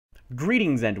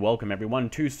Greetings and welcome everyone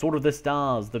to Sword of the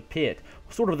Stars, The Pit.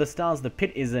 Sword of the Stars, The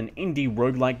Pit is an indie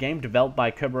roguelike game developed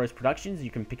by Superesse Productions. You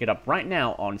can pick it up right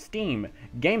now on Steam,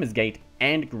 GamersGate,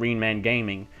 and Green Man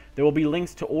Gaming. There will be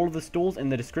links to all of the stores in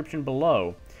the description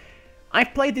below.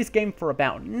 I've played this game for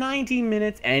about 90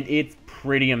 minutes and it's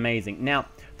pretty amazing. Now,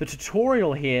 the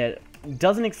tutorial here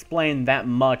doesn't explain that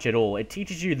much at all. It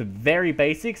teaches you the very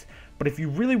basics, but if you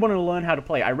really want to learn how to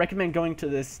play, I recommend going to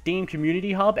the Steam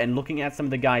Community Hub and looking at some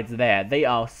of the guides there. They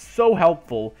are so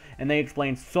helpful, and they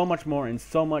explain so much more in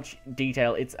so much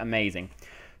detail. It's amazing.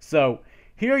 So,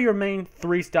 here are your main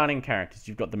three starting characters.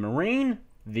 You've got the Marine,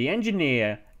 the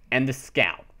Engineer, and the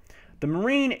Scout. The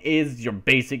Marine is your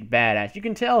basic badass. You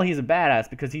can tell he's a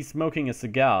badass because he's smoking a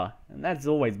cigar, and that's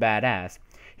always badass.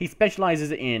 He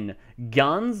specializes in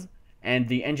guns, and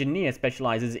the Engineer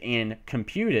specializes in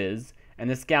computers, and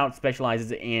the Scout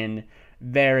specializes in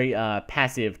very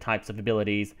passive types of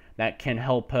abilities that can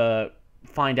help her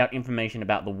find out information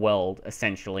about the world,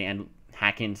 essentially, and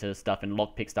hack into stuff and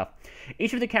lockpick stuff.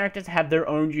 Each of the characters have their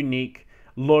own unique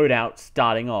loadout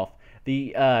starting off.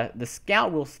 The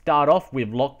Scout will start off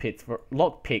with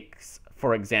lockpicks,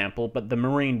 for example, but the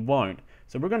Marine won't.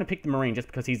 So we're going to pick the Marine just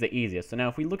because he's the easiest. So now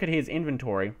if we look at his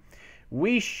inventory,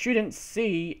 we shouldn't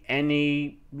see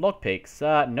any lockpicks.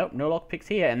 Nope, no lockpicks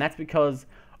here, and that's because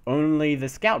only the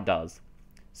Scout does.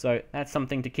 So that's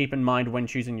something to keep in mind when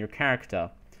choosing your character.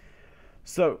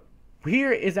 So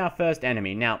here is our first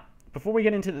enemy. Now, before we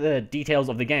get into the details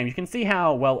of the game, you can see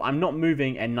how, well, I'm not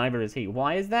moving and neither is he.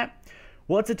 Why is that?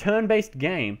 Well, it's a turn-based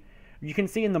game. You can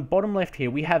see in the bottom left here,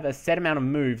 we have a set amount of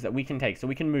moves that we can take. So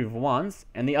we can move once,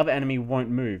 and the other enemy won't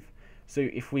move. So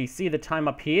if we see the time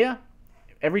up here,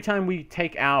 every time we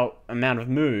take our amount of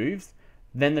moves,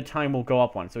 then the time will go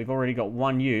up one. So we've already got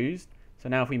one used. So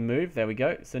now if we move, there we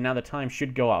go. So now the time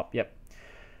should go up, yep.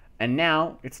 And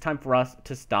now it's time for us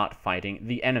to start fighting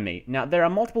the enemy. Now there are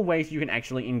multiple ways you can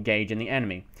actually engage in the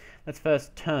enemy. Let's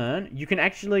first turn. You can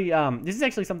actually, this is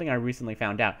actually something I recently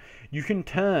found out. You can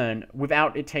turn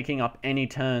without it taking up any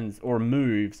turns or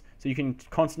moves. So you can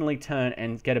constantly turn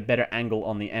and get a better angle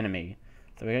on the enemy.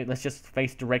 So let's just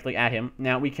face directly at him.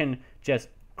 Now we can just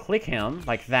click him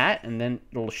like that and then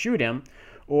it'll shoot him.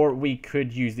 Or we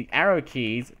could use the arrow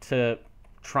keys to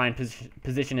try and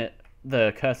position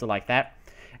the cursor like that.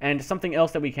 And something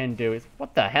else that we can do is,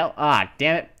 what the hell? Ah,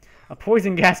 damn it. A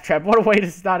poison gas trap. What a way to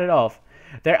start it off.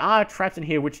 There are traps in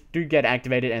here which do get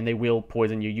activated and they will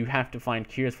poison you. You have to find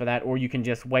cures for that, or you can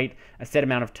just wait a set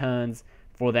amount of turns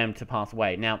for them to pass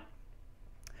away. Now,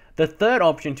 the third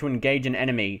option to engage an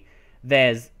enemy,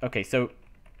 okay, so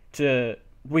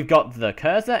we've got the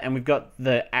cursor and we've got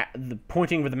the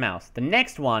pointing with the mouse. The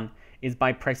next one is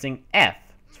by pressing F.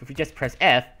 So if you just press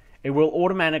F, it will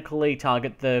automatically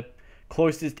target the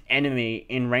closest enemy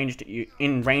in range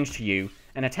to you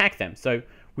and attack them. So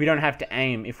we don't have to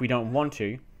aim if we don't want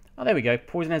to. Oh, there we go.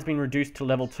 Poison has been reduced to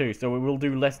level 2, so it will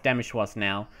do less damage to us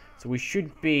now. So we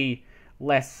should be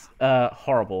less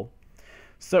horrible.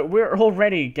 So we're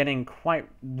already getting quite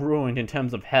ruined in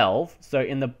terms of health. So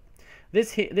in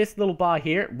this little bar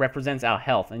here represents our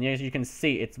health, and as you can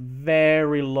see, it's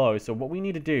very low. So what we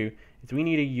need to do is we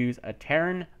need to use a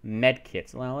Terran medkit.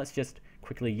 So now let's just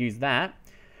quickly use that.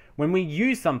 When we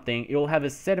use something, it will have a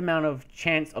set amount of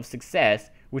chance of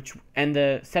success, and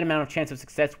the set amount of chance of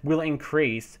success will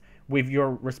increase with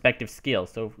your respective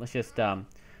skills. So let's just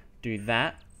do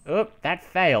that. Oh, that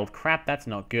failed. Crap, that's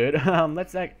not good.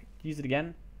 Let's use it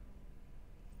again.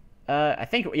 I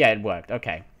think, yeah, it worked.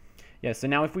 Okay. Yeah, so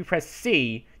now if we press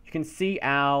C, you can see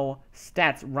our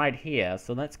stats right here.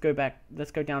 So let's go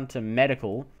down to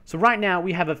medical. So right now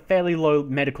we have a fairly low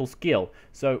medical skill.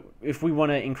 So if we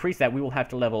want to increase that, we will have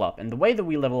to level up. And the way that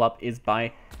we level up is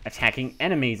by attacking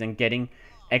enemies and getting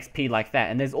XP like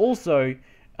that. And there's also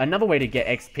another way to get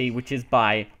XP, which is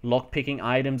by lockpicking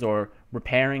items or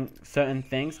repairing certain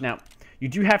things. Now, you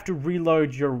do have to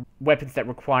reload your weapons that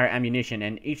require ammunition,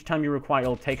 and each time you require,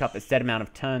 it'll take up a set amount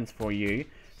of turns for you.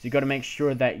 So you got to make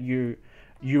sure that you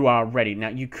are ready. Now,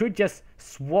 you could just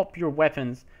swap your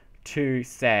weapons to,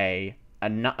 say,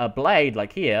 a blade,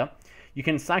 like here. You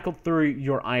can cycle through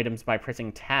your items by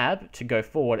pressing Tab to go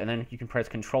forward, and then you can press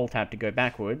Control Tab to go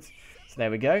backwards. So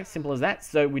there we go, simple as that,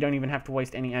 so we don't even have to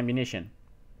waste any ammunition.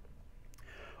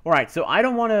 Alright, so I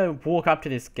don't want to walk up to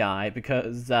this guy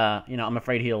because, you know, I'm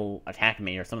afraid he'll attack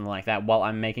me or something like that while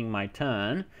I'm making my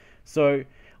turn. So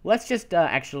let's just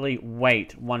actually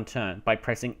wait one turn by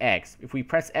pressing X. If we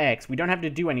press X, we don't have to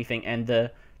do anything,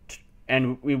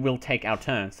 and we will take our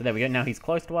turn. So there we go, now he's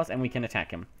close to us and we can attack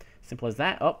him. Simple as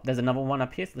that. Oh, there's another one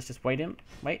up here, so let's just wait, and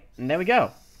there we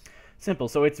go. Simple.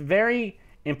 So it's very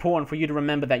important for you to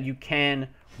remember that you can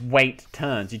wait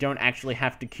turns. You don't actually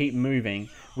have to keep moving,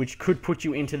 which could put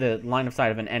you into the line of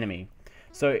sight of an enemy.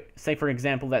 So, say for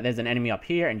example that there's an enemy up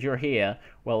here and you're here,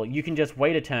 well, you can just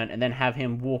wait a turn and then have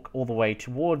him walk all the way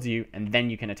towards you, and then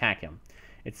you can attack him.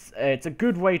 It's a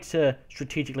good way to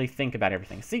strategically think about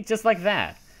everything. See, just like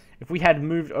that. If we had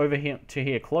moved over here to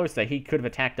here closer, he could have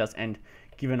attacked us and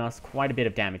given us quite a bit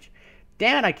of damage.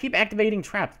 Damn it, I keep activating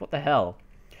traps. What the hell?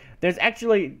 That's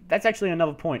actually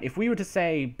another point. If we were to,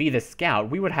 say, be the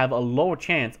scout, we would have a lower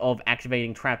chance of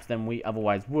activating traps than we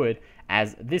otherwise would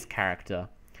as this character.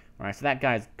 Alright, so that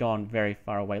guy's gone very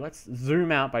far away. Let's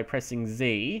zoom out by pressing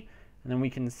Z, and then we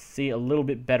can see a little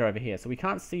bit better over here. So we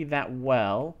can't see that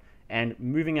well, and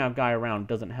moving our guy around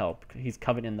doesn't help. He's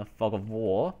covered in the fog of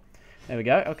war. There we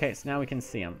go. Okay, so now we can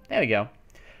see him. There we go.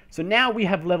 So now we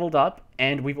have leveled up,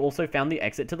 and we've also found the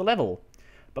exit to the level.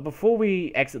 But before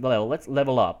we exit the level, let's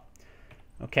level up.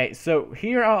 Okay, so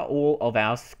here are all of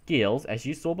our skills, as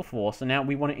you saw before. So now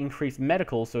we want to increase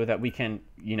medical so that we can,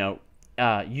 you know,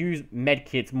 use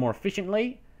medkits more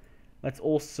efficiently. Let's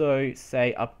also,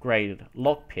 say, upgrade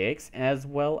lockpicks, as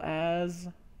well as,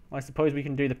 I suppose we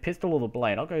can do the pistol or the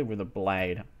blade. I'll go with the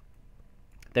blade.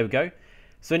 There we go.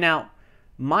 So now,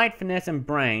 might, finesse, and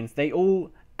brains, they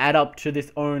all add up to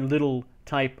this own little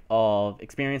type of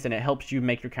experience, and it helps you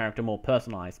make your character more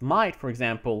personalized. Might, for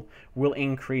example, will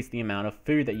increase the amount of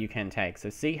food that you can take. So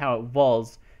see how it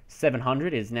was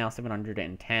 700 is now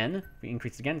 710. We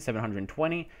increase again,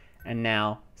 720, and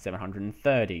now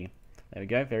 730. There we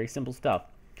go, very simple stuff.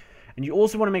 And you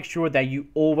also want to make sure that you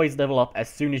always level up as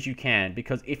soon as you can,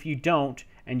 because if you don't,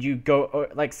 and you go,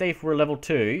 like say if we're level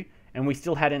 2, and we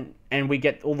still hadn't, and we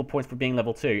get all the points for being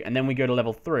level 2, and then we go to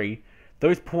level 3,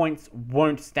 those points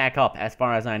won't stack up as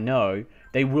far as I know.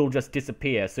 They will just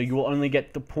disappear, so you will only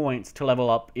get the points to level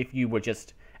up if you were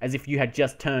just, as if you had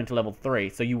just turned to level 3,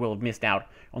 so you will have missed out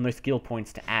on those skill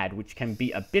points to add, which can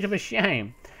be a bit of a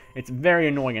shame. It's very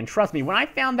annoying, and trust me, when I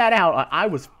found that out, I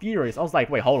was furious. I was like,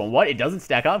 wait, hold on, what? It doesn't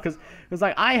stack up? Because it was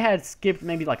like, I had skipped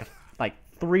maybe like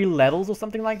 3 levels or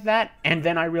something like that, and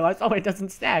then I realized, oh, it doesn't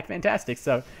stack. Fantastic.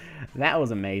 So that was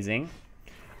amazing.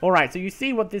 Alright, so you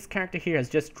see what this character here has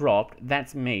just dropped.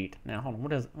 That's meat. Now, hold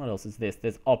on, what else is this?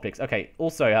 There's optics. Okay,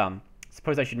 also,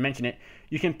 suppose I should mention it.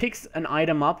 You can pick an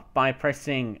item up by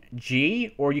pressing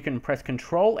G, or you can press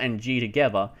Control and G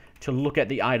together to look at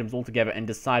the items all together and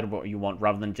decide what you want,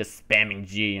 rather than just spamming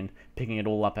G and picking it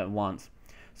all up at once.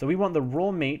 So we want the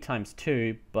raw meat times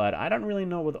 2, but I don't really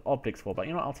know what the optics for, but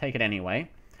you know what, I'll take it anyway.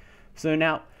 So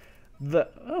now,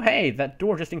 oh hey, that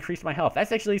door just increased my health.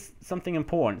 That's actually something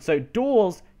important. So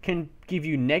doors can give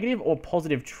you negative or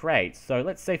positive traits. So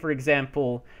let's say, for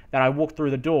example, that I walk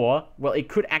through the door. Well, it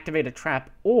could activate a trap,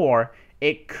 or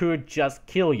it could just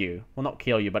kill you. Well, not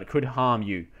kill you, but it could harm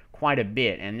you quite a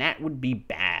bit, and that would be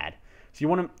bad. So you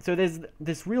want to, so there's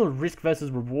this real risk versus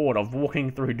reward of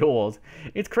walking through doors.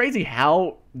 It's crazy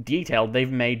how detailed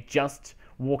they've made just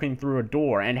walking through a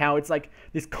door, and how it's like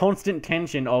this constant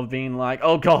tension of being like,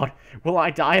 oh god, will I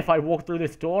die if I walk through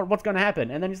this door? What's going to happen?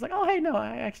 And then he's like, oh hey, no,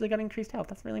 I actually got increased health.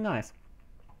 That's really nice.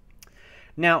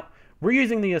 Now, we're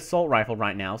using the assault rifle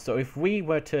right now, so if we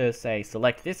were to, say,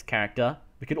 select this character,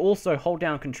 we could also hold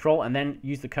down Control and then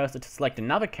use the cursor to select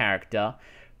another character.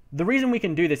 The reason we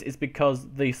can do this is because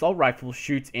the assault rifle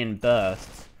shoots in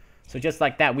bursts. So just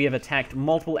like that, we have attacked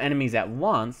multiple enemies at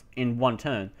once in one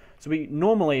turn. So we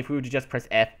normally, if we were to just press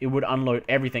F, it would unload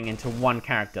everything into one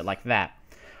character, like that.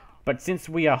 But since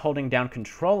we are holding down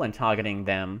Control and targeting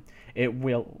them, it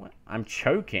will... I'm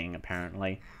choking,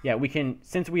 apparently. Yeah, we can...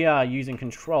 Since we are using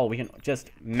Control, we can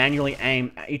just manually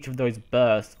aim each of those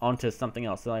bursts onto something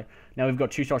else. So now we've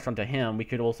got 2 shots onto him. We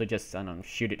could also just, I don't know,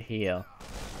 shoot it here.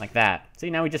 Like that. See,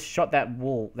 now we just shot that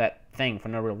wall, that thing, for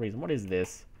no real reason. What is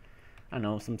this? I don't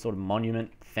know, some sort of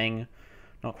monument thing.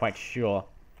 Not quite sure.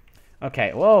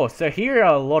 Okay, whoa, so here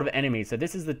are a lot of enemies. So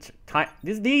this is the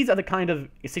these are the kind of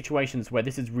situations where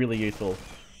this is really useful.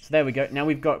 So there we go. Now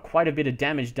we've got quite a bit of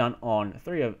damage done on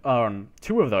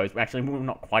 2 of those. Actually,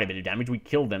 not quite a bit of damage. We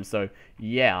killed them, so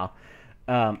yeah.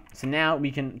 So now we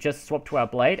can just swap to our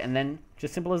blade, and then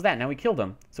just simple as that. Now we killed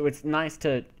them. So it's nice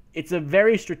to... It's a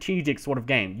very strategic sort of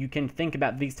game. You can think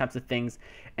about these types of things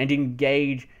and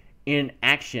engage in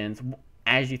actions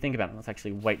as you think about them. Let's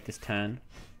actually wait this turn.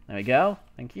 There we go.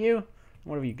 Thank you.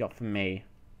 What have you got for me?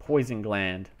 Poison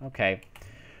gland. Okay.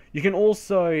 You can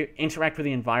also interact with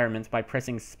the environments by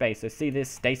pressing space. So see this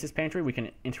stasis pantry? We can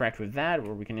interact with that,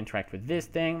 or we can interact with this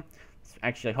thing.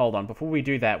 Actually, hold on. Before we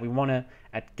do that, we want to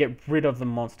get rid of the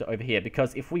monster over here,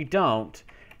 because if we don't,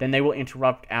 then they will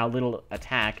interrupt our little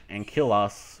attack and kill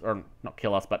us, or not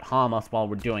kill us, but harm us while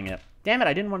we're doing it. Damn it,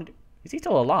 I didn't want to... Is he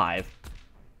still alive?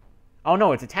 Oh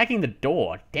no, it's attacking the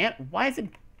door. Damn, why is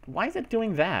it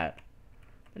doing that?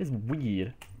 That is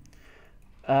weird.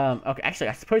 Okay, actually,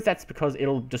 I suppose that's because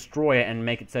it'll destroy it and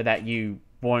make it so that you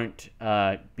won't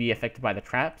be affected by the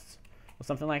traps. Or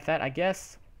something like that, I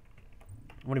guess.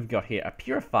 What have we got here? A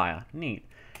purifier. Neat.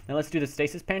 Now let's do the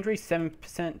stasis pantry.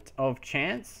 7% of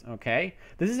chance. Okay.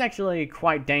 This is actually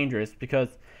quite dangerous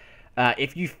because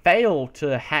if you fail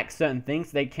to hack certain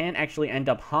things, they can actually end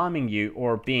up harming you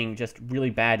or being just really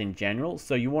bad in general.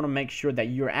 So you want to make sure that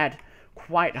you're at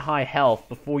quite high health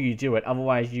before you do it.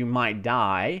 Otherwise, you might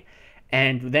die.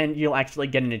 And then you'll actually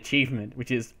get an achievement,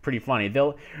 which is pretty funny.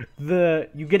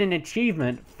 You get an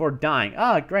achievement for dying.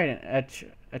 Ah, great.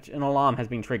 An alarm has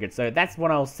been triggered. So that's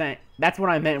what I was saying. That's what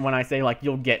I meant when I say, like,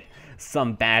 you'll get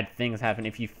some bad things happen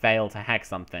if you fail to hack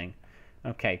something.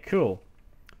 Okay, cool.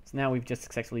 So now we've just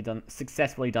successfully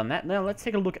done that. Now let's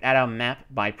take a look at our map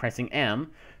by pressing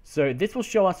M. So this will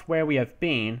show us where we have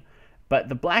been, but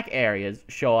the black areas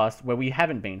show us where we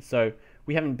haven't been. So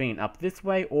we haven't been up this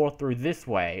way or through this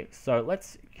way. So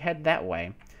let's head that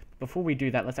way. Before we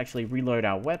do that, let's actually reload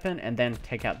our weapon and then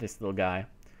take out this little guy.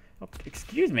 Oh,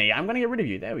 excuse me, I'm going to get rid of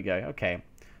you. There we go. Okay.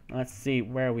 Let's see,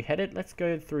 where are we headed? Let's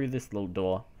go through this little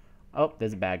door. Oh,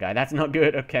 there's a bad guy. That's not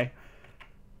good. Okay.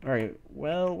 Alright,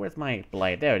 well, where's my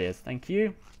blade? There it is. Thank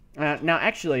you. Now,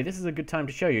 actually, this is a good time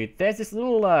to show you. There's this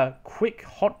little quick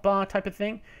hotbar type of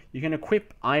thing. You can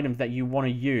equip items that you want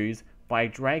to use by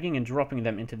dragging and dropping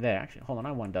them into there. Actually, hold on,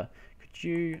 I wonder. Could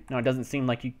you... No, it doesn't seem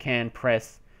like you can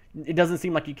press... It doesn't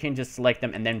seem like you can just select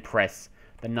them and then press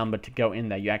the number to go in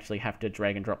there. You actually have to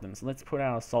drag and drop them. So let's put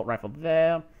our assault rifle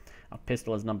there. Our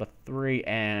pistol is number 3,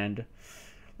 and...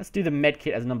 Let's do the med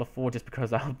kit as number 4 just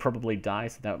because I'll probably die,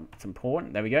 so that's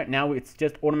important. There we go. Now it's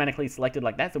just automatically selected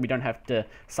like that, so we don't have to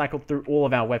cycle through all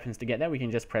of our weapons to get there. We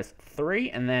can just press 3,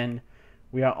 and then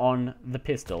we are on the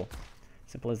pistol.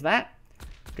 Simple as that.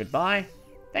 Goodbye.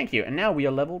 Thank you. And now we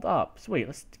are leveled up. Sweet.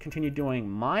 Let's continue doing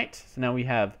might. So now we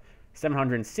have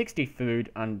 760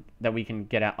 food that we can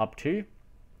get up to.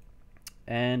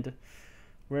 And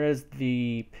where's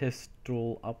the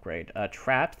pistol upgrade?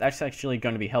 Traps. That's actually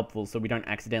going to be helpful so we don't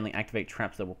accidentally activate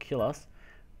traps that will kill us.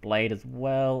 Blade as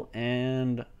well.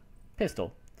 And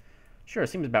pistol. Sure,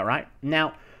 seems about right.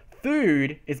 Now,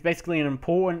 food is basically an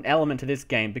important element to this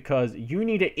game because you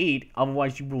need to eat,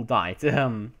 otherwise you will die. It's,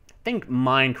 think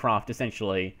Minecraft,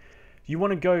 essentially. You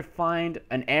want to go find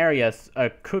an area, a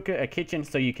kitchen,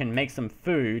 so you can make some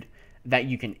food that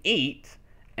you can eat,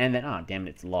 and then, oh, damn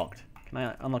it, it's locked. Can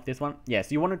I unlock this one? Yeah, so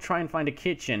you want to try and find a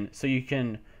kitchen so you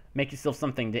can make yourself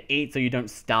something to eat so you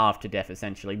don't starve to death,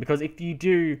 essentially. Because if you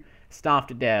do starve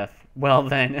to death, well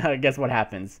then, guess what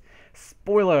happens?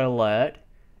 Spoiler alert,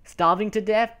 starving to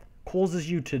death causes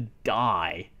you to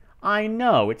die. I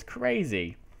know, it's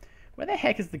crazy. Where the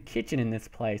heck is the kitchen in this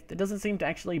place? There doesn't seem to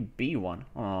actually be one.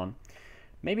 Hold on.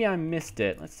 Maybe I missed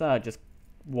it. Let's just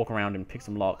walk around and pick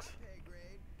some locks.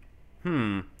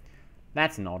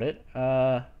 That's not it.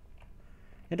 There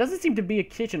doesn't seem to be a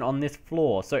kitchen on this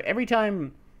floor. So every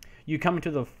time you come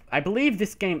to the... I believe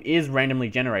this game is randomly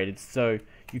generated, so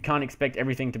you can't expect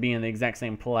everything to be in the exact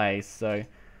same place. So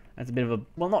that's a bit of a...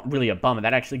 Well, not really a bummer.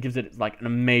 That actually gives it, like, an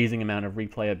amazing amount of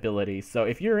replayability. So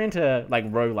if you're into, like,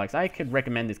 roguelikes, I could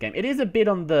recommend this game. It is a bit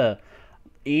on the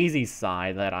easy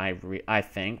side that I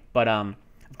think. But, of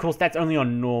course, that's only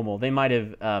on normal. They might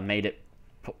have made it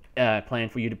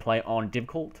planned for you to play on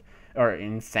difficult... Or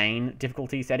insane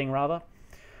difficulty setting, rather.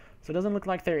 So it doesn't look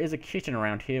like there is a kitchen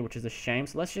around here, which is a shame.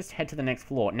 So let's just head to the next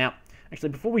floor. Now, actually,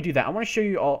 before we do that, I want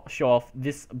to show off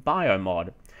this bio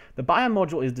mod. The bio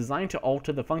module is designed to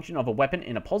alter the function of a weapon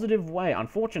in a positive way.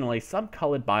 Unfortunately,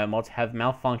 subcolored bio mods have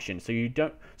malfunctioned,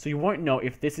 so you won't know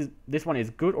if this one is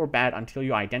good or bad until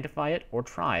you identify it or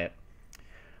try it.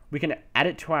 We can add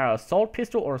it to our assault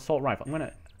pistol or assault rifle.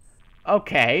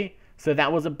 Okay, so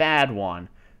that was a bad one.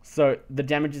 So the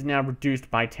damage is now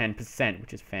reduced by 10%,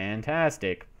 which is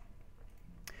fantastic.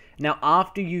 Now,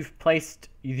 after you've placed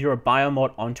your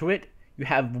biomod onto it, you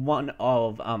have one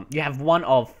of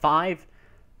 5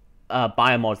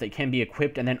 biomods that can be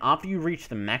equipped, and then after you reach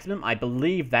the maximum, I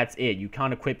believe that's it. You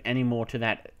can't equip any more to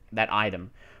that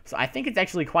item. So I think it's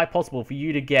actually quite possible for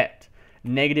you to get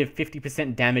negative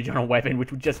 50% damage on a weapon, which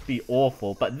would just be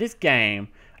awful. But this game,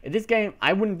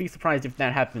 I wouldn't be surprised if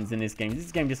that happens in this game.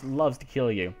 This game just loves to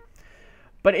kill you.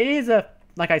 But it is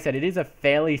like I said, it is a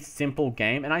fairly simple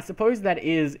game, and I suppose that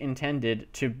is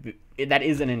that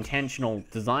is an intentional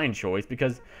design choice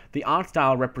because the art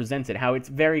style represents it. How it's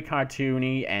very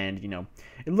cartoony, and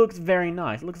it looks very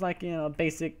nice. It looks like a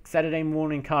basic Saturday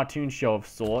morning cartoon show of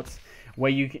sorts,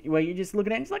 where you just look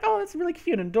at it and it's like, oh, that's really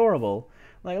cute and adorable.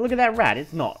 Like, look at that rat.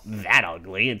 It's not that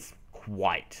ugly. It's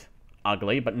quite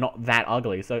ugly, but not that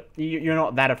ugly. So you're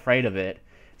not that afraid of it.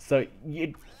 So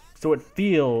it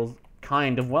feels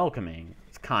kind of welcoming.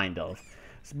 It's kind of.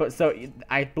 But so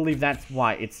I believe that's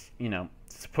why it's, you know,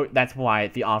 that's why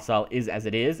the art style is as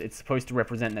it is. It's supposed to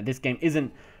represent that this game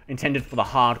isn't intended for the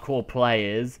hardcore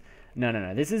players.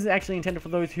 No. This is actually intended for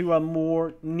those who are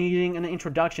more needing an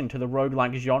introduction to the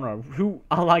roguelike genre, who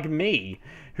are like me,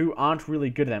 who aren't really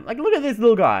good at them. Like, look at this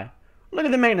little guy. Look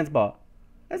at the maintenance bot.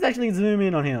 Let's actually zoom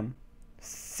in on him.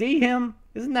 See him?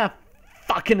 Isn't that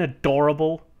fucking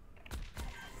adorable?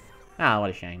 Ah, what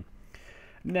a shame.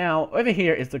 Now, over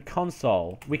here is the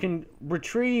console. We can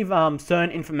retrieve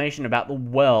certain information about the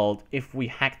world if we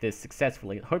hack this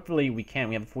successfully. Hopefully we can.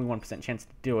 We have a 41% chance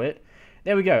to do it.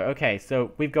 There we go. Okay,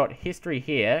 so we've got history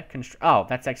here. Oh,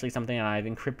 that's actually something I've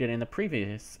encrypted in the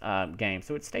previous game,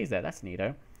 so it stays there. That's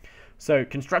neato. So,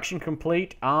 construction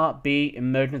complete, R, B,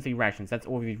 emergency rations. That's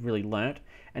all we've really learnt.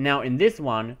 And now in this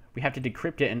one, we have to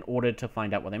decrypt it in order to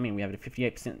find out what they mean. We have a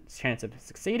 58% chance of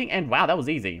succeeding, and wow, that was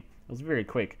easy. It was very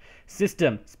quick.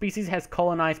 System. Species has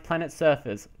colonized planet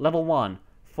surface. Level 1.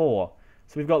 4.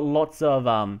 So we've got lots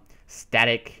of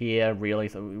static here, really,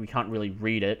 so we can't really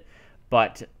read it.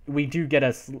 But we do get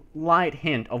a slight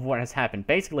hint of what has happened.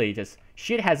 Basically, just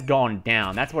shit has gone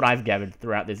down. That's what I've gathered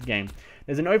throughout this game.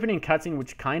 There's an opening cutscene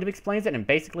which kind of explains it, and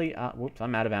basically... whoops,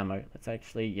 I'm out of ammo. Let's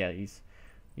actually... yeah,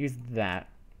 use that.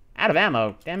 Out of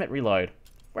ammo. Damn it, reload.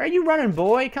 Where are you running,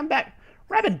 boy? Come back.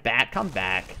 Rabid bat, come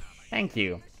back. Thank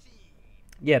you.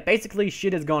 Yeah, basically,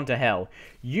 shit has gone to hell.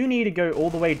 You need to go all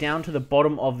the way down to the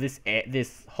bottom of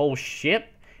this whole ship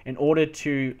in order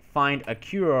to find a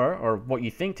cure, or what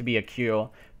you think to be a cure,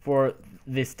 for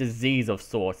this disease of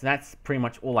sorts. That's pretty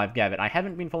much all I've gathered. I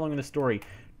haven't been following the story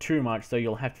too much, so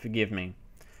you'll have to forgive me.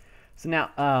 So now,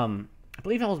 I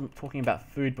believe I was talking about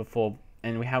food before,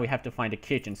 and how we have to find a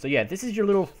kitchen. So yeah, this is your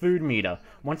little food meter.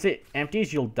 Once it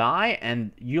empties, you'll die,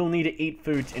 and you'll need to eat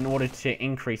foods in order to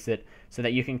increase it so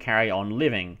that you can carry on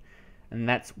living. And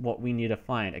that's what we need to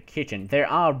find, a kitchen. There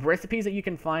are recipes that you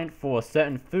can find for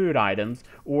certain food items,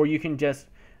 or you can just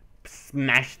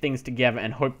smash things together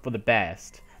and hope for the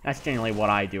best. That's generally what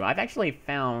I do. I've actually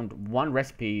found one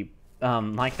recipe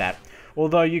like that.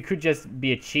 Although you could just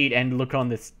be a cheat and look on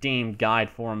the Steam guide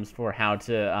forums for how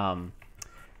to,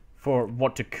 for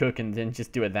what to cook, and then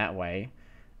just do it that way.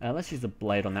 Let's use a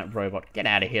blade on that robot. Get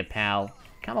out of here, pal.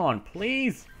 Come on,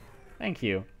 please. Thank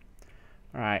you.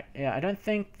 Alright, yeah, I don't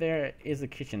think there is a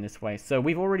kitchen this way. So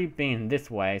we've already been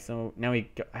this way, so now we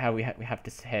have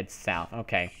to head south.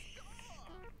 Okay.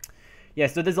 Yeah,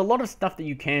 so there's a lot of stuff that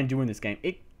you can do in this game.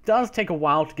 It does take a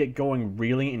while to get going,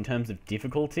 really, in terms of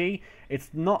difficulty. It's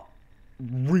not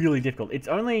really difficult. It's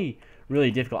only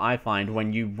really difficult, I find,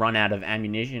 when you run out of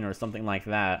ammunition or something like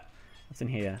that. What's in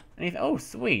here? Anything? Oh,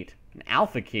 sweet. An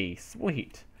alpha key.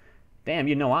 Sweet. Damn,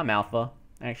 you know I'm alpha.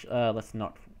 Actually, let's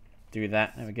not do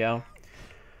that. There we go.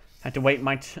 Had to wait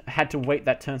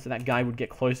that turn so that guy would get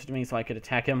closer to me so I could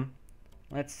attack him.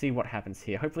 Let's see what happens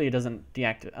here. Hopefully it doesn't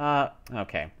deactivate.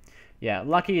 Okay. Yeah,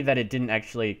 lucky that it didn't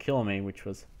actually kill me, which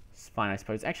was fine, I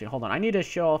suppose. Actually, hold on. I need to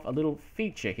show off a little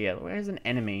feature here. Where's an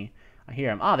enemy? I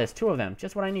hear him. Ah, there's two of them.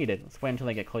 Just what I needed. Let's wait until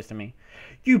they get close to me.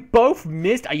 You both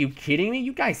missed? Are you kidding me?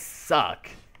 You guys suck.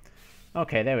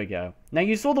 Okay, there we go. Now,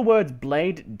 you saw the words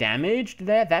blade damaged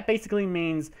there. That basically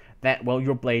means that, well,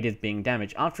 your blade is being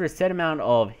damaged. After a set amount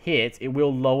of hits, it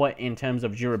will lower in terms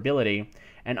of durability.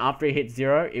 And after it hits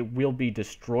 0, it will be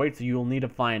destroyed. So you'll need to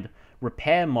find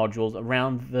repair modules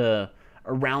around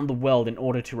the world in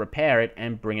order to repair it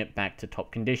and bring it back to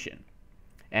top condition.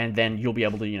 And then you'll be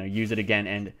able to, use it again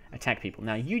and attack people.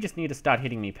 Now, you just need to start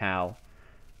hitting me, pal.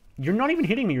 You're not even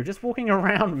hitting me. You're just walking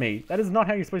around me. That is not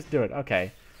how you're supposed to do it.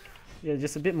 Okay. Yeah,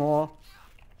 just a bit more.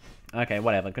 Okay,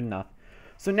 whatever. Good enough.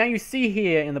 So now you see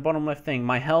here in the bottom left thing,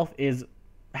 my health is...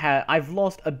 I've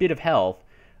lost a bit of health.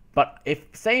 But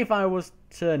say if I was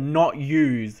to not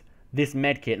use this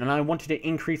medkit and I wanted to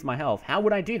increase my health, how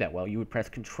would I do that? Well, you would press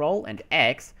Control and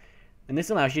X, and this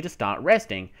allows you to start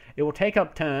resting. It will take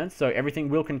up turns, so everything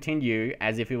will continue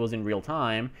as if it was in real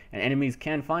time, and enemies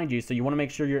can find you, so you want to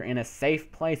make sure you're in a safe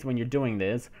place when you're doing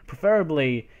this,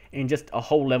 preferably in just a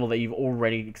whole level that you've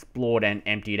already explored and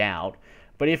emptied out.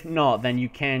 But if not, then you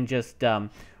can just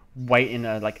wait in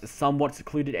a somewhat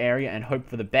secluded area and hope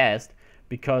for the best,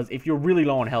 because if you're really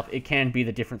low on health, it can be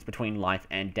the difference between life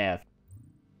and death.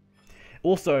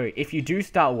 Also, if you do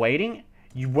start waiting,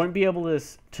 you won't be able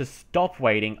to stop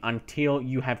waiting until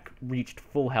you have reached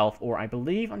full health, or I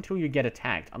believe until you get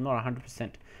attacked. I'm not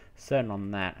 100% certain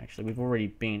on that. Actually, we've already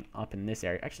been up in this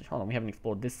area. Actually, hold on, we haven't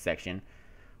explored this section.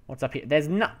 What's up here? There's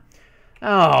no...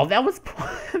 Oh, that was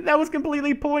that was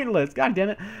completely pointless. God damn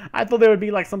it. I thought there would be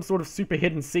like some sort of super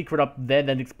hidden secret up there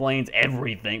that explains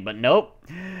everything, but nope.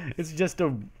 It's just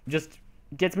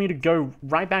gets me to go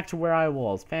right back to where I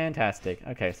was. Fantastic.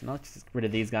 Okay, so now let's just get rid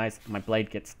of these guys. My blade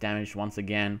gets damaged once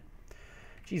again.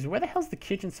 Jeez, where the hell's the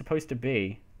kitchen supposed to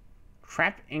be?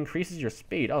 Trap increases your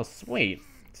speed. Oh, sweet.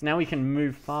 So now we can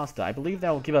move faster. I believe that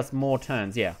will give us more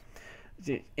turns, yeah.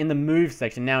 In the move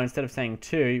section, now instead of saying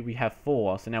 2, we have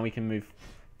 4. So now we can move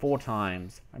 4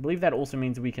 times. I believe that also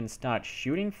means we can start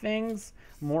shooting things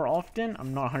more often.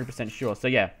 I'm not 100% sure. So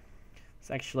yeah,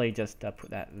 let's actually just put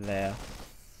that there.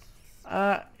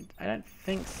 I don't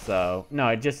think so. No,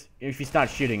 it just, if you start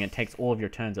shooting, it takes all of your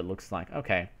turns, it looks like.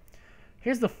 Okay.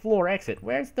 Here's the floor exit.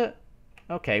 Where's the...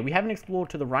 Okay, we haven't explored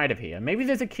to the right of here. Maybe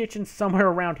there's a kitchen somewhere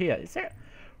around here. Is there...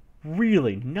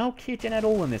 Really? No kitchen at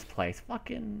all in this place?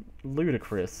 Fucking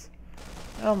ludicrous.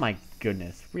 Oh my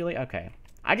goodness. Really? Okay.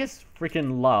 I just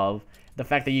freaking love the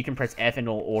fact that you can press F and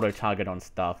it'll auto-target on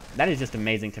stuff. That is just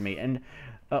amazing to me. And,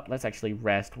 oh, let's actually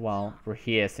rest while we're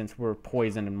here since we're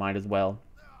poisoned and might as well.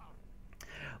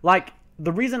 Like,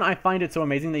 the reason I find it so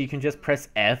amazing that you can just press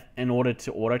F in order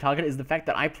to auto-target is the fact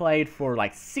that I played for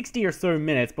like 60 or so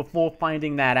minutes before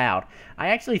finding that out. I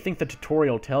actually think the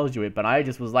tutorial tells you it, but I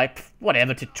just was like,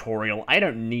 whatever tutorial, I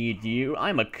don't need you,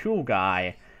 I'm a cool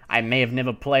guy. I may have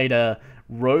never played a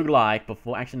roguelike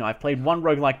before. Actually, no, I've played one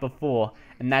roguelike before,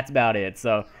 and that's about it,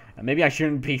 so maybe I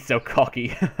shouldn't be so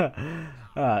cocky.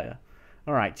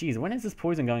 Alright, geez, when is this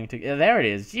poison going to... there it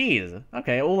is, jeez.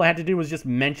 Okay, all I had to do was just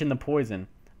mention the poison.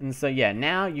 And so, yeah,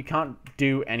 now you can't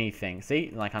do anything.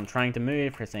 See? Like, I'm trying to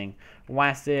move, pressing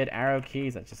WASD, arrow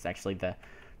keys. That's just actually the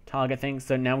target thing.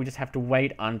 So now we just have to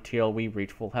wait until we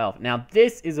reach full health. Now,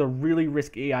 this is a really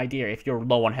risky idea if you're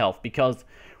low on health. Because,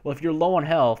 well, if you're low on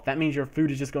health, that means your food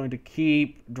is just going to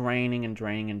keep draining and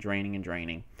draining and draining and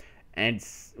draining. And,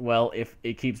 well, if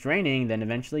it keeps draining, then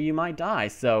eventually you might die.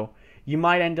 So you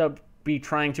might end up be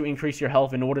trying to increase your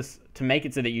health in order to make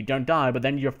it so that you don't die, but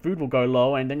then your food will go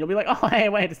low, and then you'll be like, oh, hey,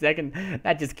 wait a second,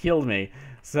 that just killed me.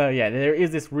 So yeah, there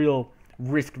is this real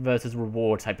risk versus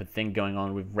reward type of thing going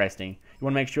on with resting. You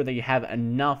want to make sure that you have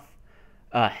enough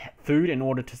food in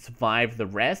order to survive the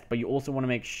rest, but you also want to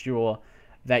make sure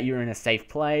that you're in a safe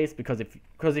place, because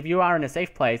if you are in a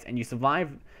safe place and you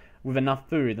survive with enough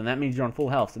food, then that means you're on full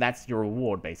health, so that's your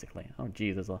reward, basically. Oh,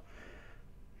 geez, there's a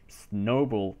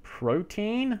Snowball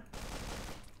protein?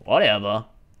 Whatever.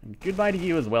 And goodbye to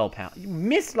you as well, pal. You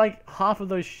missed like half of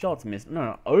those shots,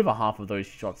 no, over half of those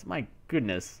shots. My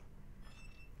goodness.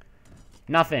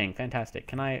 Nothing. Fantastic.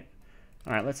 Can I...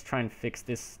 Alright, let's try and fix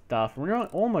this stuff. We're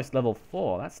almost level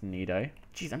 4. That's neato.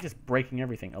 Jeez, I'm just breaking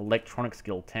everything. Electronic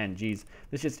skill 10. Jeez,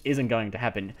 this just isn't going to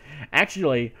happen.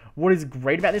 Actually, what is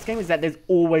great about this game is that there's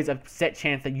always a set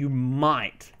chance that you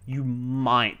might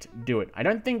do it. I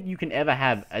don't think you can ever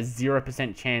have a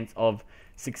 0% chance of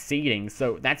succeeding.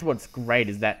 So that's what's great,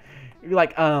 is that,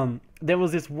 like, there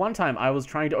was this one time I was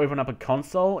trying to open up a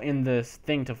console in this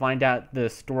thing to find out the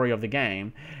story of the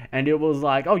game, and it was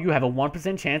like, oh, you have a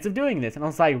 1% chance of doing this, and I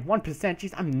was like, 1%?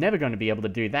 Jeez, I'm never going to be able to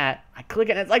do that. I click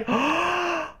it, and it's like,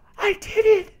 oh, I did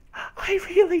it! I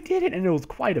really did it! And it was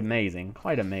quite amazing,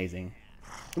 quite amazing.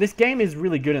 This game is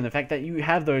really good in the fact that you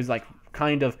have those, like,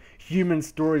 kind of human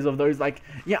stories of those, like,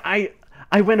 yeah,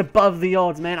 I went above the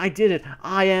odds, man. I did it.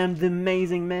 I am the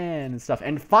amazing man and stuff.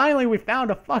 And finally, we found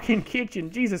a fucking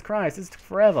kitchen. Jesus Christ, this took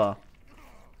forever.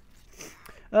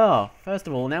 Oh, first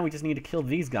of all, now we just need to kill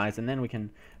these guys, and then we can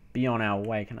be on our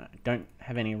way. Don't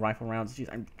have any rifle rounds. Jeez,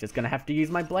 I'm just going to have to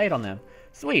use my blade on them.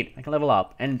 Sweet, I can level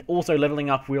up. And also, leveling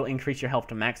up will increase your health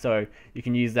to max, so you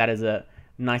can use that as a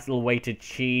nice little way to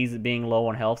cheese being low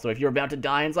on health. So if you're about to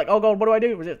die and it's like, oh god, what do I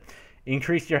do?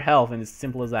 Increase your health, and it's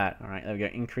simple as that. Alright, there we go.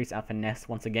 Increase our finesse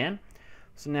once again.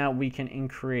 So now we can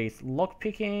increase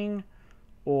lockpicking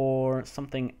or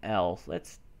something else.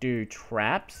 Let's do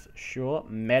traps. Sure.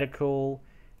 Medical.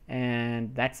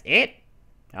 And that's it?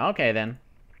 Okay, then.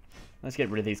 Let's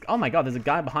get rid of these. Oh my god, there's a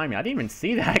guy behind me. I didn't even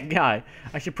see that guy.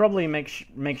 I should probably make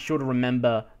sure to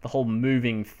remember the whole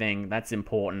moving thing. That's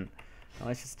important. Well,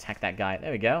 let's just attack that guy.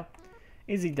 There we go.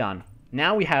 Easy done.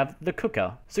 Now we have the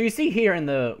cooker. So you see here in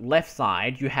the left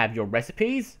side, you have your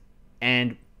recipes,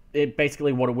 and it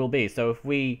basically what it will be. So if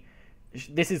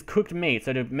this is cooked meat,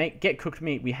 so to get cooked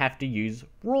meat, we have to use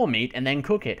raw meat and then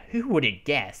cook it. Who would have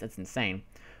guessed? That's insane.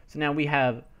 So now we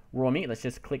have raw meat. Let's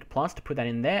just click plus to put that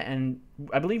in there, and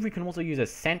I believe we can also use a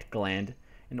scent gland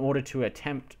in order to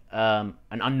attempt an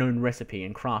unknown recipe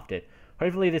and craft it.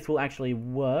 Hopefully this will actually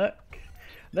work.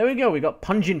 There we go, we got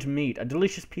pungent meat, a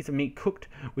delicious piece of meat cooked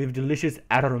with delicious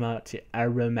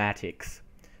aromatics.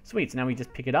 Sweet, so now we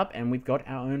just pick it up, and we've got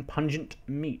our own pungent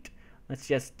meat. Let's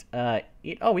just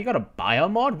eat. Oh, we got a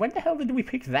biomod? When the hell did we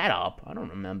pick that up? I don't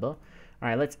remember.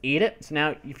 Alright, let's eat it. So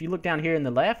now, if you look down here in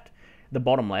the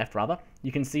bottom left, rather,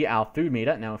 you can see our food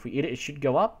meter. Now, if we eat it, it should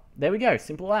go up. There we go,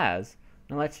 simple as.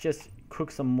 Now, let's just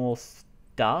cook some more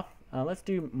stuff. Let's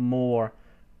do more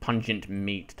pungent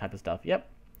meat type of stuff. Yep.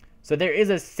 So there is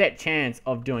a set chance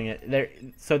of doing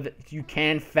it, so that you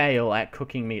can fail at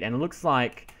cooking meat. And it looks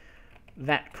like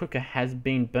that cooker has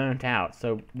been burnt out,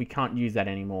 so we can't use that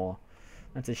anymore.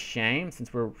 That's a shame,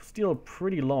 since we're still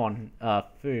pretty low on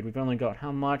food. We've only got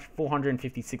how much?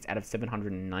 456 out of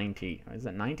 790. Is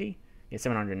that 90? Yeah,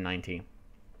 790.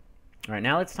 Alright,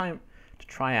 now it's time to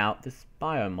try out this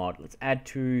biomod. Let's add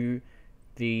to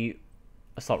the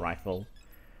assault rifle.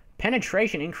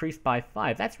 Penetration increased by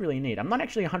 5. That's really neat. I'm not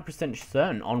actually 100%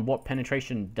 certain on what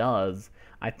penetration does.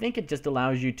 I think it just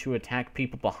allows you to attack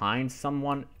people behind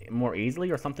someone more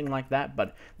easily or something like that.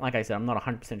 But like I said, I'm not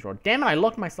 100% sure. Damn it, I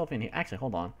locked myself in here. Actually,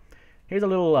 hold on. Here's a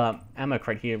little ammo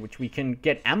crate here, which we can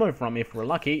get ammo from if we're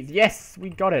lucky. Yes, we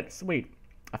got it. Sweet.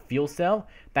 A fuel cell.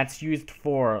 That's used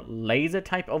for laser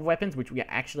type of weapons, which we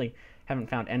actually haven't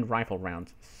found, and rifle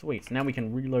rounds. Sweet. So now we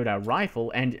can reload our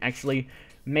rifle and actually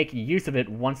make use of it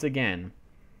once again.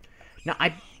 Now,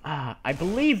 I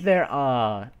believe there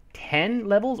are 10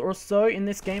 levels or so in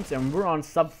this game, so we're on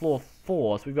subfloor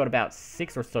 4, so we've got about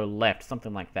 6 or so left,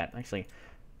 something like that. Actually,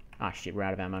 shit, we're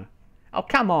out of ammo. Oh,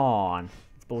 come on!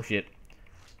 It's bullshit.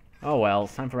 Oh well,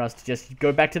 it's time for us to just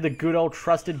go back to the good old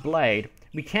trusted blade.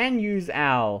 We can use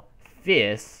our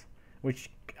fists, which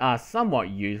are somewhat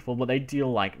useful, but they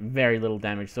deal, like, very little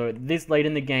damage. So this late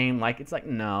in the game, like, it's like,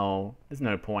 no, there's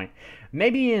no point.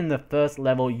 Maybe in the first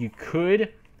level you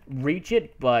could reach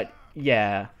it, but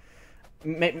yeah.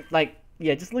 Like,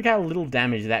 yeah, just look how little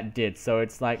damage that did. So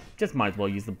it's like, just might as well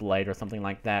use the blade or something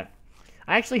like that.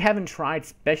 I actually haven't tried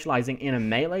specializing in a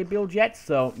melee build yet,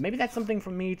 so maybe that's something for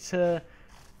me to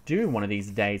do one of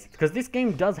these days, because this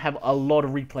game does have a lot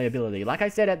of replayability. Like I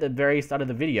said at the very start of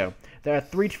the video, there are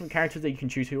 3 different characters that you can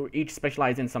choose who each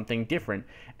specialize in something different,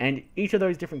 and each of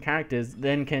those different characters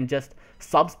then can just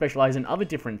sub-specialize in other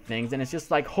different things, and it's just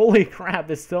like, holy crap,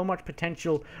 there's so much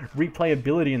potential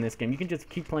replayability in this game. You can just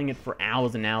keep playing it for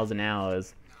hours and hours and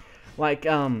hours. Like,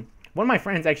 one of my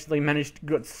friends actually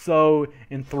got so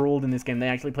enthralled in this game, they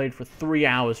actually played for 3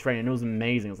 hours straight, and it was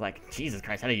amazing. It was like, Jesus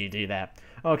Christ, how do you do that?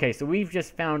 Okay, so we've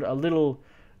just found a little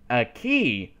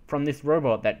key from this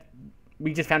robot that...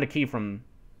 We just found a key from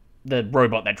the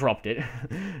robot that dropped it.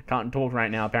 Can't talk right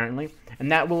now, apparently.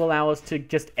 And that will allow us to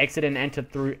just exit and enter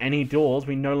through any doors.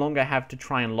 We no longer have to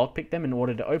try and lockpick them in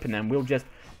order to open them. We'll just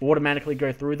automatically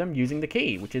go through them using the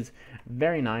key, which is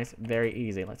very nice, very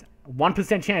easy. Let's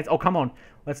 1% chance. Oh, come on.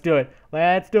 Let's do it.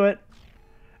 Let's do it.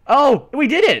 Oh, we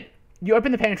did it! You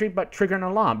open the pantry, but trigger an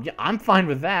alarm. Yeah, I'm fine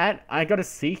with that. I got a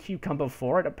sea cucumber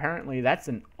for it. Apparently, that's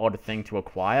an odd thing to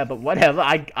acquire, but whatever.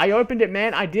 I opened it,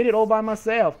 man. I did it all by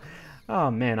myself.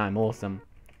 Oh, man, I'm awesome.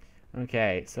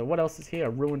 Okay, so what else is here? A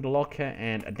ruined locker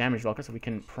and a damaged locker, so we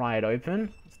can pry it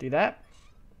open. Let's do that.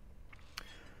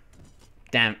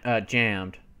 Damn,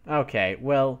 jammed. Okay,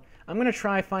 well, I'm going to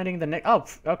try finding the next... Oh,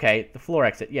 okay, the floor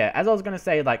exit. Yeah, as I was going to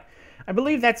say, like... I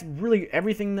believe that's really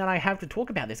everything that I have to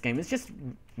talk about this game. It's just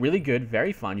really good,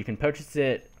 very fun. You can purchase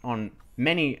it on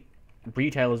many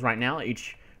retailers right now. There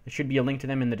should be a link to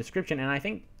them in the description. And I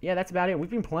think, yeah, that's about it. We've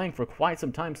been playing for quite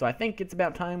some time, so I think it's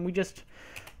about time we just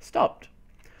stopped.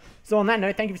 So on that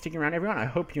note, thank you for sticking around, everyone. I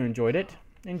hope you enjoyed it.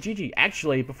 And GG.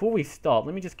 Actually, before we stop,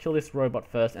 let me just kill this robot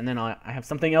first, and then I have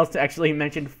something else to actually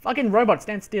mention. Fucking robot,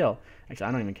 stand still. Actually,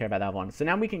 I don't even care about that one. So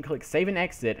now we can click save and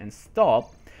exit and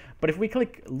stop. But if we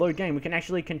click load game, we can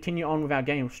actually continue on with our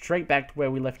game straight back to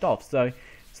where we left off. So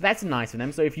that's nice of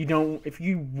them. So if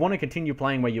you want to continue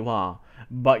playing where you are,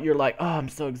 but you're like, oh, I'm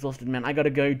so exhausted, man, I gotta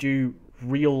go do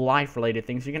real life related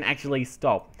things, you can actually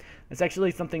stop. It's actually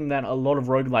something that a lot of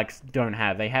roguelikes don't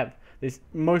have. They have this,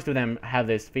 most of them have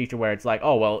this feature where it's like,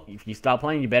 oh, well, if you start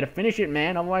playing, you better finish it,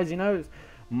 man. Otherwise, you know,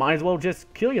 might as well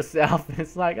just kill yourself.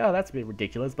 It's like, oh, that's a bit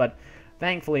ridiculous. But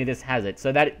thankfully, this has it.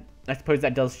 So that, I suppose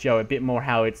that does show a bit more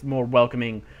how it's more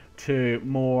welcoming to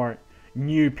more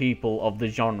new people of the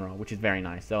genre, which is very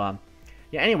nice. So,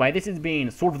 yeah, anyway, this has been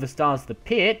Sword of the Stars, The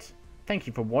Pit. Thank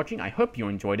you for watching. I hope you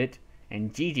enjoyed it,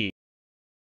 and GG.